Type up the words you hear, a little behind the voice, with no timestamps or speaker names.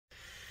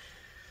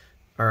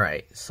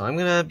Alright, so I'm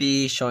going to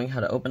be showing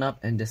how to open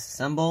up and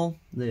disassemble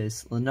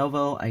this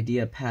Lenovo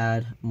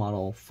IdeaPad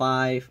Model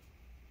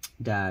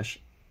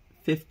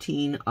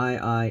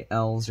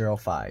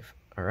 5-15IIL05.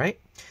 Alright,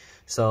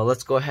 so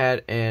let's go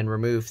ahead and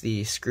remove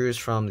the screws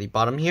from the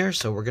bottom here.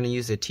 So we're going to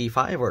use a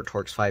T5 or a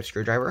Torx 5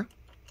 screwdriver.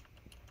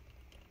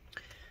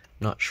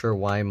 Not sure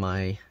why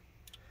my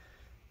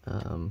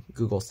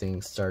Google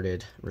thing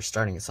started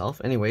restarting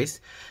itself.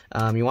 Anyways,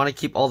 you want to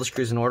keep all the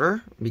screws in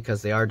order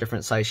because they are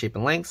different size, shape,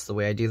 and lengths. The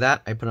way I do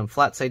that, I put them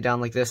flat side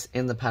down like this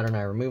in the pattern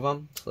I remove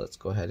them. So let's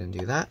go ahead and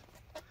do that.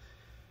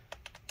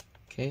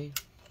 Okay.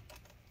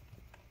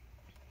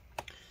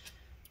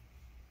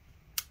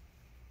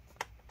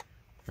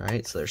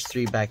 Alright, so there's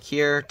 3 back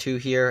here, 2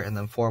 here, and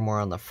then 4 more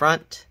on the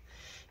front.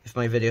 If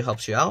my video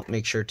helps you out,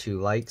 make sure to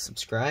like,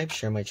 subscribe,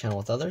 share my channel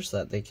with others so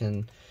that they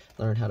can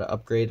learn how to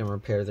upgrade and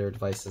repair their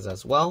devices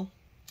as well.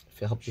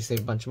 If it helped you save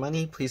a bunch of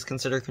money, please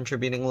consider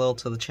contributing a little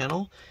to the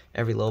channel.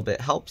 Every little bit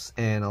helps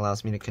and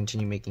allows me to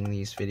continue making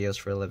these videos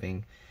for a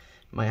living.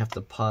 Might have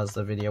to pause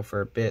the video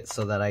for a bit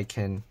so that I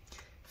can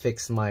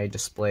fix my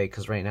display,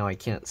 because right now I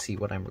can't see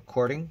what I'm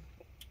recording.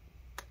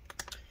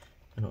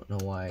 I don't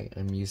know why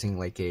I'm using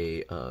like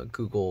a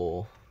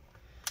Google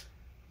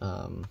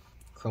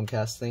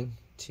Chromecast thing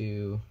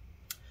to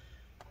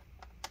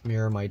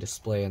mirror my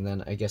display, and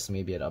then I guess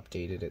maybe it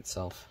updated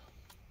itself.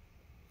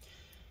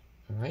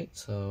 Alright,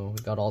 so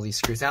we got all these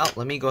screws out.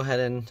 Let me go ahead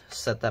and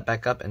set that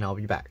back up and I'll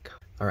be back.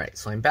 Alright,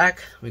 so I'm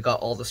back. We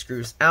got all the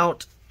screws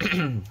out.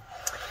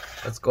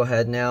 Let's go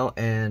ahead now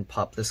and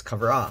pop this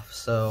cover off.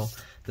 So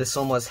this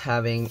one was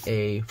having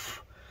a...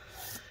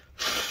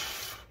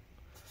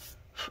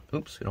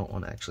 Oops, we don't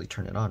want to actually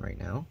turn it on right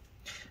now.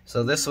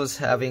 So this was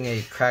having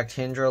a cracked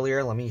hinge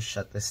earlier. Let me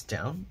shut this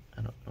down.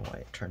 I don't know why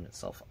it turned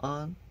itself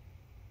on.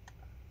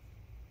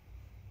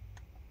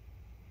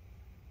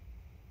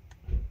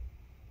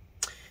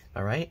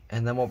 Alright,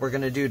 and then what we're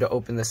going to do to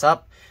open this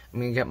up, I'm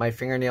going to get my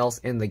fingernails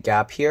in the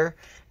gap here,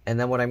 and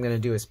then what I'm going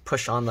to do is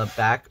push on the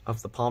back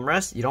of the palm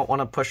rest. You don't want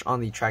to push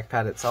on the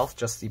trackpad itself,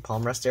 just the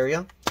palm rest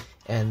area,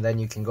 and then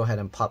you can go ahead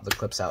and pop the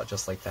clips out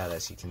just like that,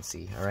 as you can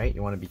see. Alright,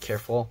 you want to be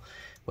careful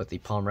with the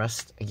palm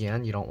rest.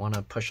 Again, you don't want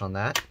to push on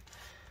that.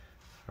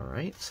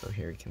 Alright, so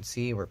here you can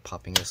see we're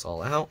popping this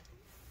all out.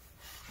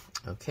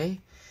 Okay,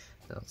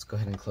 now let's go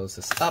ahead and close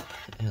this up,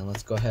 and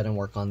let's go ahead and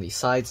work on the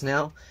sides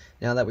now.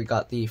 Now that we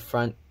got the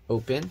front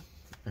open,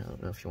 I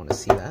don't know if you want to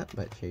see that,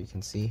 but here you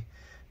can see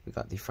we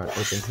got the front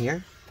open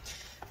here.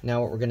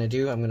 Now what we're going to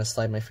do, I'm going to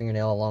slide my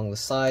fingernail along the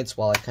sides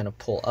while I kind of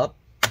pull up,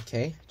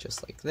 okay,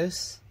 just like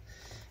this.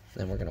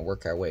 Then we're going to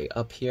work our way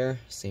up here,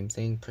 same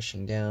thing,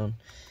 pushing down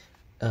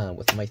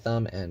with my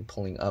thumb and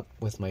pulling up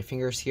with my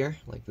fingers here,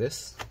 like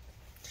this.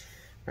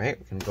 Alright,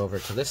 we're going to go over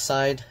to this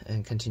side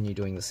and continue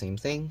doing the same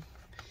thing.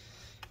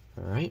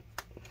 Alright.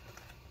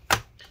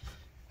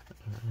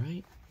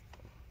 Alright.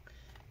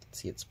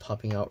 See, it's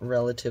popping out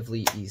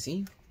relatively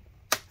easy.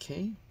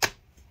 Okay.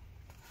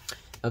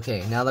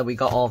 Okay, now that we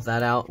got all of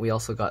that out, we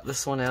also got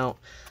this one out.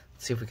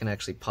 Let's see if we can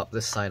actually pop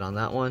this side on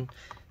that one.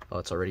 Oh,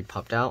 it's already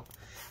popped out.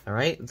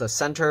 Alright, the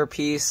center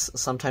piece,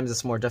 sometimes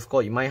it's more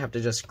difficult. You might have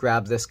to just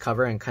grab this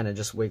cover and kind of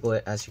just wiggle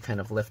it as you kind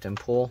of lift and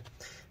pull.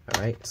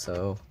 Alright,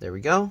 so there we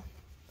go.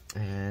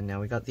 And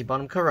now we got the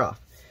bottom cover off.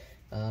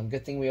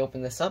 Good thing we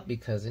opened this up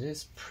because it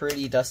is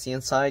pretty dusty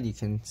inside. You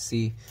can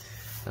see,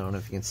 I don't know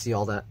if you can see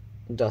all that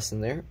dust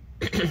in there.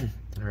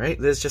 Alright,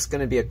 this is just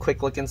going to be a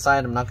quick look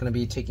inside. I'm not going to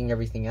be taking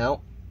everything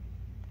out.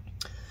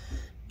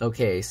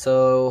 Okay,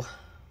 so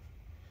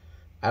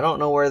I don't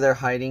know where they're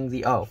hiding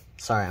the... Oh,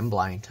 sorry, I'm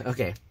blind.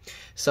 Okay,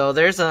 so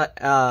there's a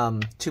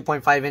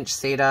 2.5-inch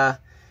SATA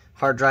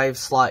hard drive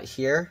slot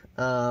here.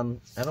 I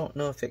don't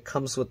know if it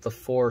comes with the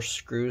 4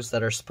 screws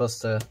that are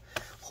supposed to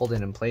hold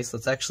it in place.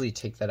 Let's actually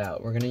take that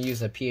out. We're going to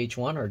use a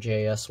PH1 or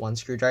JS1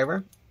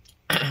 screwdriver.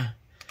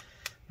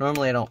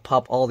 Normally I don't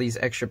pop all these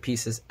extra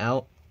pieces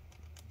out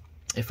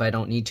if I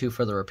don't need to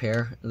for the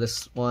repair.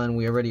 This one,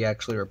 we already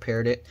actually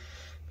repaired it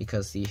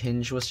because the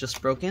hinge was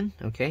just broken,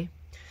 okay?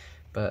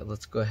 But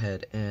let's go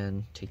ahead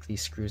and take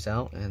these screws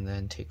out and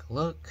then take a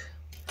look.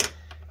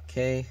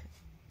 Okay,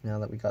 now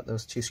that we got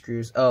those 2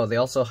 screws. Oh, they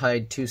also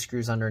hide 2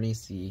 screws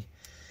underneath the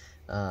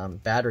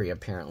battery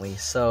apparently.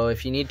 So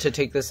if you need to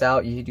take this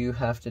out, you do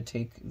have to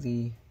take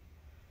the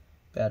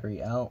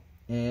battery out.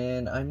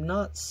 And I'm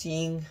not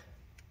seeing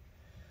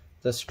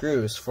the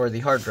screws for the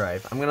hard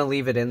drive. I'm going to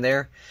leave it in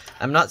there.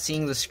 I'm not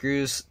seeing the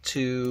screws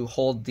to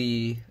hold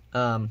the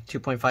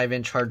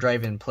 2.5-inch hard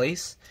drive in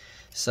place.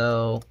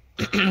 So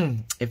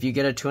if you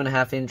get a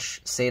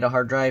 2.5-inch SATA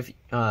hard drive,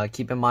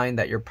 keep in mind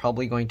that you're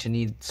probably going to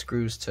need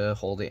screws to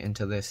hold it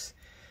into this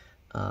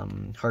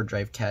hard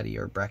drive caddy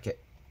or bracket.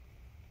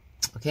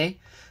 Okay,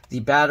 the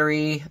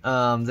battery,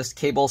 this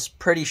cable's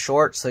pretty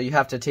short, so you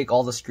have to take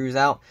all the screws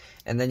out,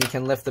 and then you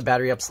can lift the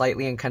battery up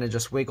slightly and kind of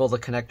just wiggle the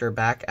connector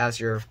back as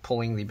you're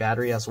pulling the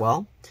battery as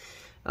well.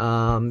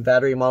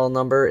 Battery model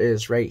number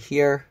is right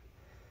here.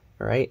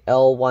 All right,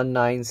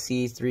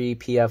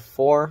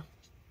 L19C3PF4.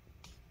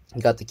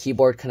 You got the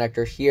keyboard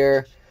connector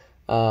here.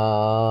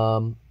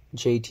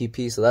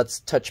 JTP, so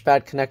that's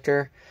touchpad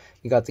connector.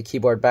 You got the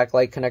keyboard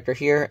backlight connector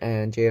here,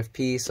 and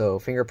JFP, so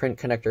fingerprint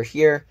connector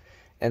here.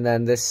 And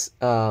then this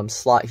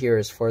slot here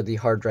is for the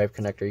hard drive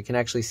connector. You can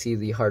actually see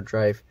the hard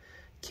drive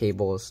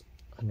cables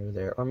under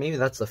there. Or maybe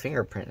that's the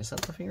fingerprint. Is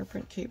that the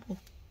fingerprint cable?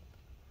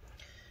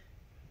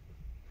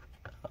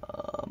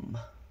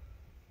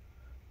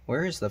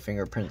 Where is the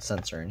fingerprint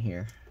sensor in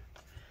here?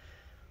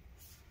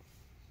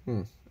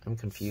 I'm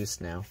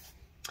confused now.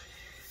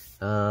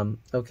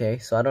 Okay,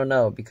 so I don't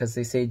know, because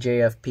they say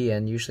JFP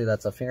and usually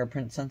that's a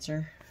fingerprint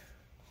sensor.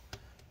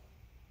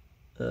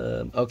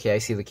 Okay, I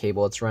see the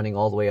cable. It's running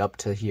all the way up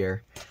to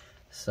here.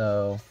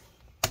 So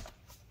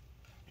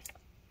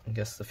I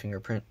guess the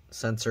fingerprint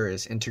sensor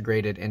is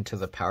integrated into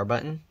the power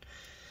button.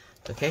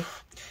 Okay.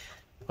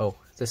 Oh,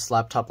 this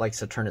laptop likes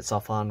to turn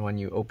itself on when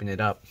you open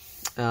it up.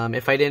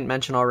 If I didn't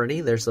mention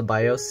already, there's the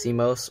BIOS,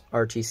 CMOS,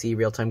 RTC,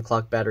 real-time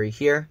clock battery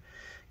here.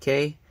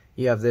 Okay.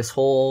 You have this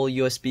whole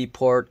USB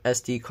port,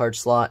 SD card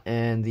slot,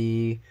 and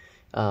the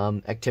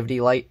activity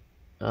light,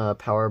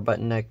 power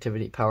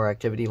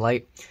activity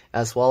light,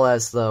 as well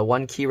as the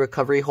one key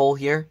recovery hole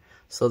here.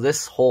 So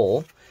this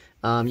hole,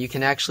 you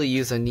can actually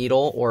use a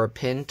needle or a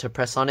pin to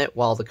press on it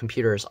while the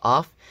computer is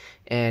off,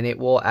 and it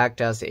will act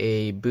as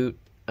a boot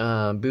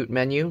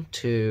menu.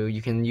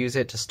 You can use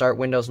it to start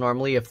Windows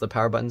normally if the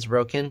power button's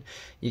broken.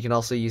 You can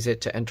also use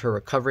it to enter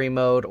recovery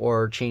mode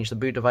or change the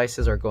boot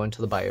devices or go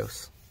into the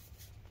BIOS.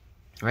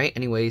 Alright,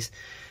 anyways,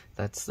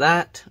 that's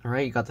that.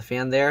 Alright, you got the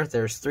fan there.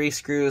 There's 3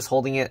 screws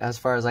holding it as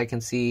far as I can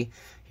see.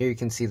 Here you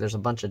can see there's a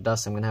bunch of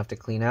dust I'm going to have to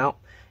clean out.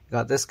 You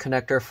got this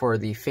connector for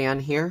the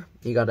fan here.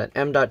 You got an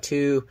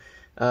M.2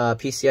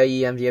 PCIe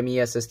NVMe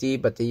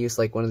SSD, but they use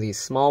like one of these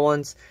small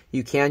ones.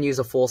 You can use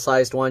a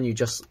full-sized one. You'll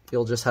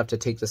just have to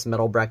take this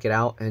metal bracket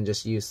out and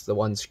just use the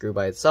one screw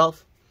by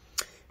itself.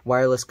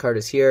 Wireless card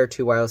is here,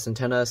 2 wireless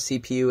antennas.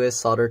 CPU is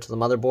soldered to the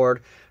motherboard.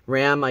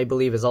 RAM, I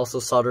believe, is also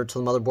soldered to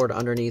the motherboard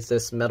underneath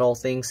this metal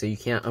thing, so you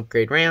can't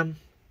upgrade RAM.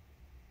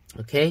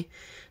 Okay,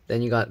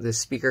 then you got this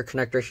speaker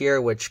connector here,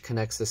 which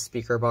connects the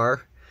speaker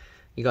bar.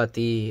 You got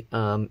the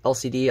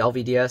LCD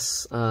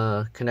LVDS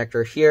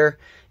connector here.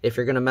 If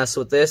you're going to mess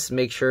with this,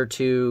 make sure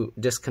to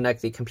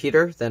disconnect the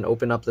computer, then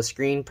open up the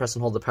screen, press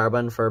and hold the power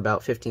button for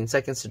about 15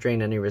 seconds to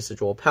drain any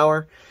residual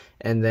power,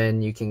 and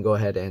then you can go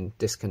ahead and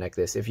disconnect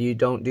this. If you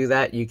don't do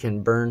that, you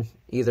can burn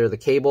either the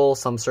cable,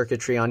 some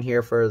circuitry on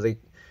here for the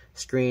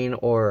screen,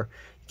 or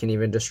you can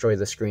even destroy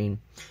the screen.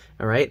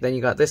 Alright, then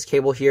you got this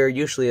cable here.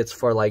 Usually it's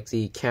for like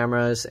the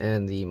cameras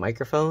and the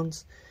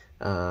microphones.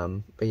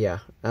 But yeah,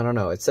 I don't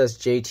know. It says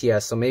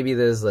JTS, so maybe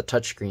this is the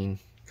touchscreen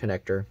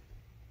connector.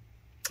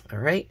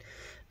 Alright,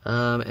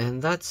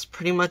 and that's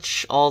pretty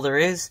much all there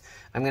is.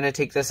 I'm going to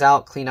take this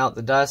out, clean out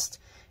the dust,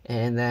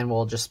 and then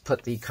we'll just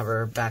put the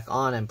cover back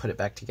on and put it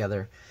back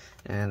together.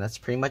 And that's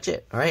pretty much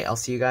it. Alright, I'll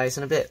see you guys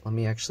in a bit. Let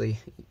me actually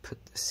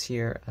put this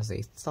here as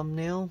a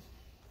thumbnail.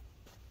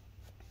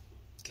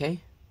 Okay.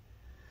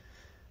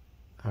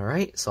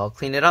 Alright, so I'll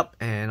clean it up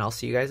and I'll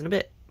see you guys in a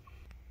bit.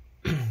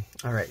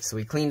 Alright, so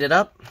we cleaned it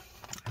up.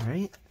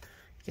 Alright,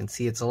 you can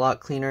see it's a lot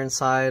cleaner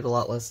inside, a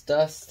lot less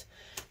dust.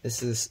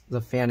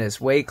 The fan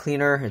is way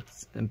cleaner.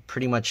 It's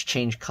pretty much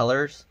changed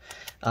colors.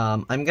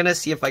 I'm gonna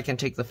see if I can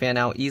take the fan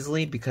out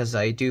easily because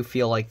I do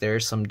feel like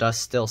there's some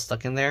dust still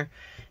stuck in there.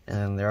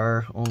 And there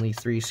are only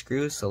 3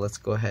 screws, so let's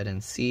go ahead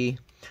and see.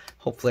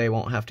 Hopefully I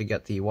won't have to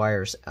get the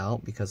wires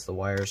out because the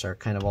wires are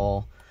kind of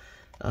all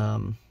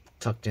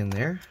tucked in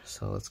there.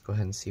 So let's go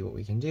ahead and see what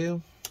we can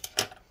do.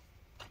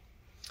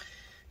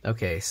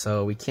 Okay,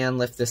 so we can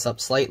lift this up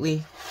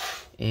slightly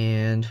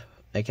and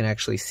I can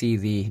actually see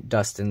the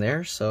dust in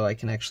there, so I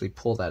can actually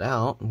pull that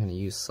out. I'm going to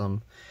use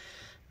some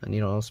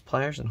needle nose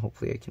pliers and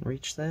hopefully I can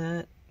reach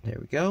that. There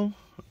we go.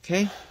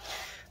 Okay,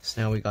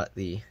 so now we got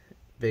the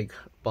big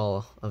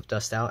ball of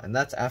dust out, and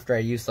that's after I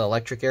used the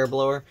electric air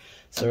blower.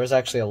 So there was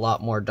actually a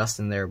lot more dust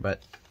in there,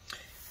 but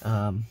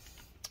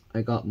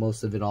I got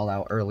most of it all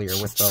out earlier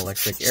with the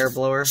electric air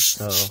blower,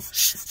 so I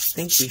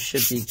think we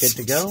should be good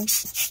to go.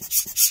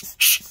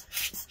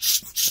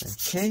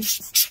 Okay,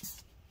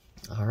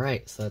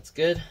 alright, so that's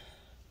good.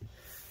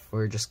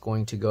 We're just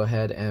going to go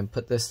ahead and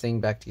put this thing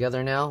back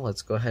together now.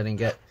 Let's go ahead and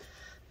get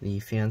the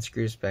fan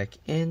screws back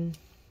in.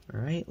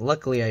 Alright,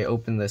 luckily I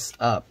opened this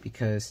up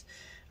because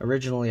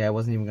originally I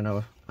wasn't even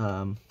going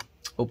to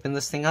open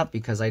this thing up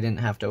because I didn't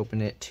have to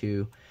open it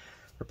to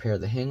repair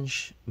the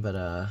hinge, but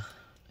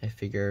I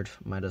figured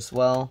might as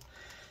well.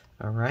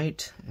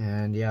 Alright,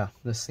 and yeah,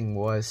 this thing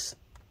was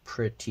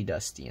pretty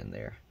dusty in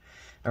there.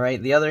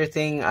 Alright, the other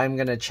thing I'm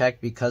going to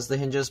check because the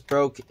hinges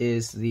broke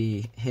is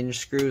the hinge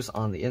screws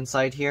on the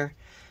inside here.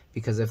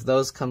 Because if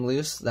those come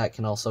loose, that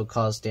can also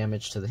cause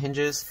damage to the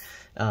hinges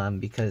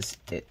because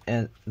it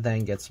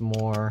then gets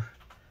more,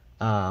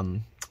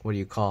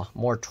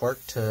 more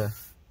torque to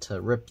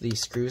rip these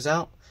screws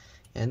out.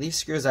 And these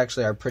screws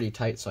actually are pretty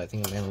tight, so I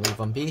think I'm going to leave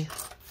them be.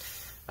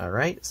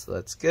 Alright, so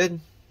that's good.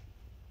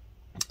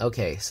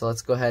 Okay, so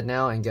let's go ahead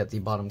now and get the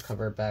bottom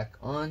cover back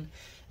on.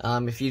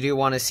 If you do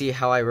want to see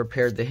how I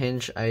repaired the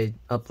hinge, I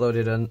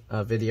uploaded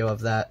a video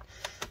of that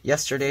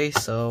yesterday,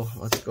 so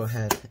let's go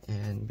ahead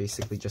and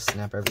basically just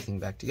snap everything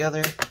back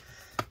together.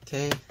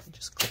 Okay,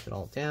 just clip it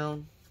all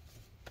down.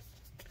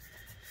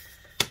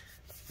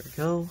 There we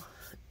go.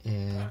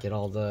 And get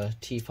all the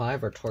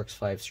T5 or Torx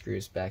 5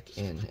 screws back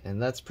in.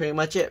 And that's pretty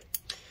much it.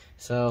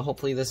 So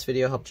hopefully this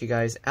video helped you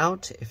guys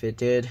out. If it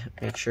did,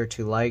 make sure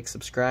to like,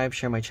 subscribe,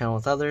 share my channel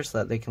with others so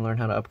that they can learn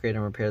how to upgrade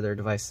and repair their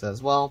devices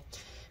as well. If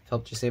it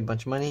helped you save a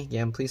bunch of money,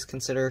 again, please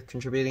consider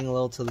contributing a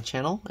little to the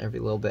channel. Every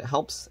little bit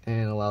helps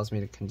and allows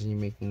me to continue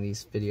making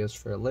these videos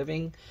for a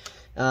living.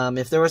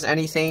 If there was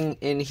anything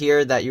in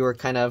here that you were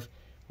kind of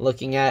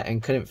looking at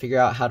and couldn't figure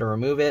out how to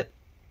remove it,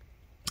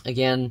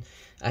 again,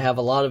 I have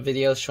a lot of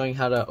videos showing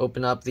how to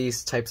open up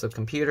these types of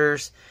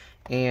computers,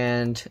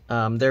 and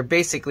they're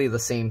basically the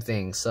same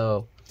thing.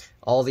 So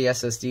all the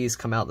SSDs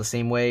come out the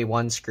same way.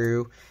 One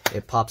screw,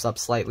 it pops up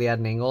slightly at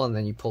an angle, and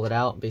then you pull it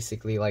out,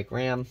 basically like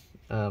RAM.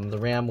 The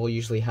RAM will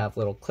usually have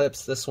little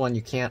clips. This one,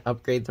 you can't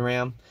upgrade the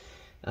RAM,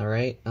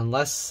 alright,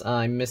 unless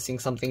I'm missing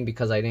something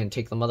because I didn't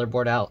take the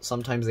motherboard out.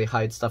 Sometimes they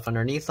hide stuff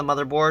underneath the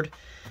motherboard,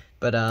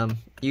 but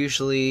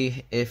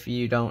usually if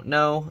you don't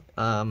know,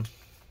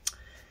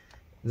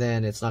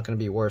 then it's not going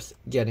to be worth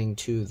getting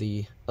to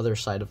the other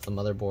side of the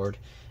motherboard.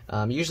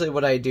 Usually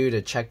what I do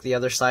to check the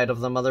other side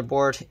of the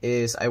motherboard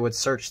is I would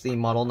search the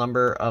model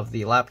number of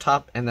the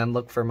laptop and then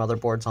look for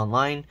motherboards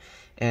online,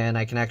 and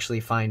I can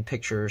actually find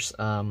pictures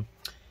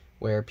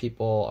where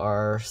people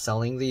are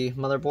selling the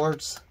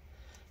motherboards,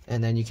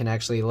 and then you can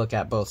actually look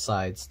at both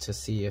sides to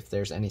see if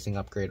there's anything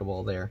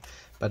upgradable there.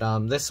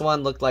 But this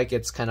one looked like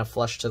it's kind of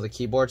flush to the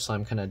keyboard, so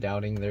I'm kind of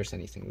doubting there's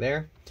anything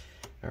there.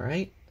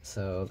 Alright,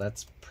 so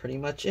that's pretty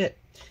much it.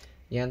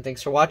 Again,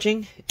 thanks for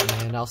watching,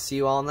 and I'll see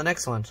you all in the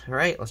next one.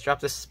 Alright, let's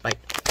drop this. Bye.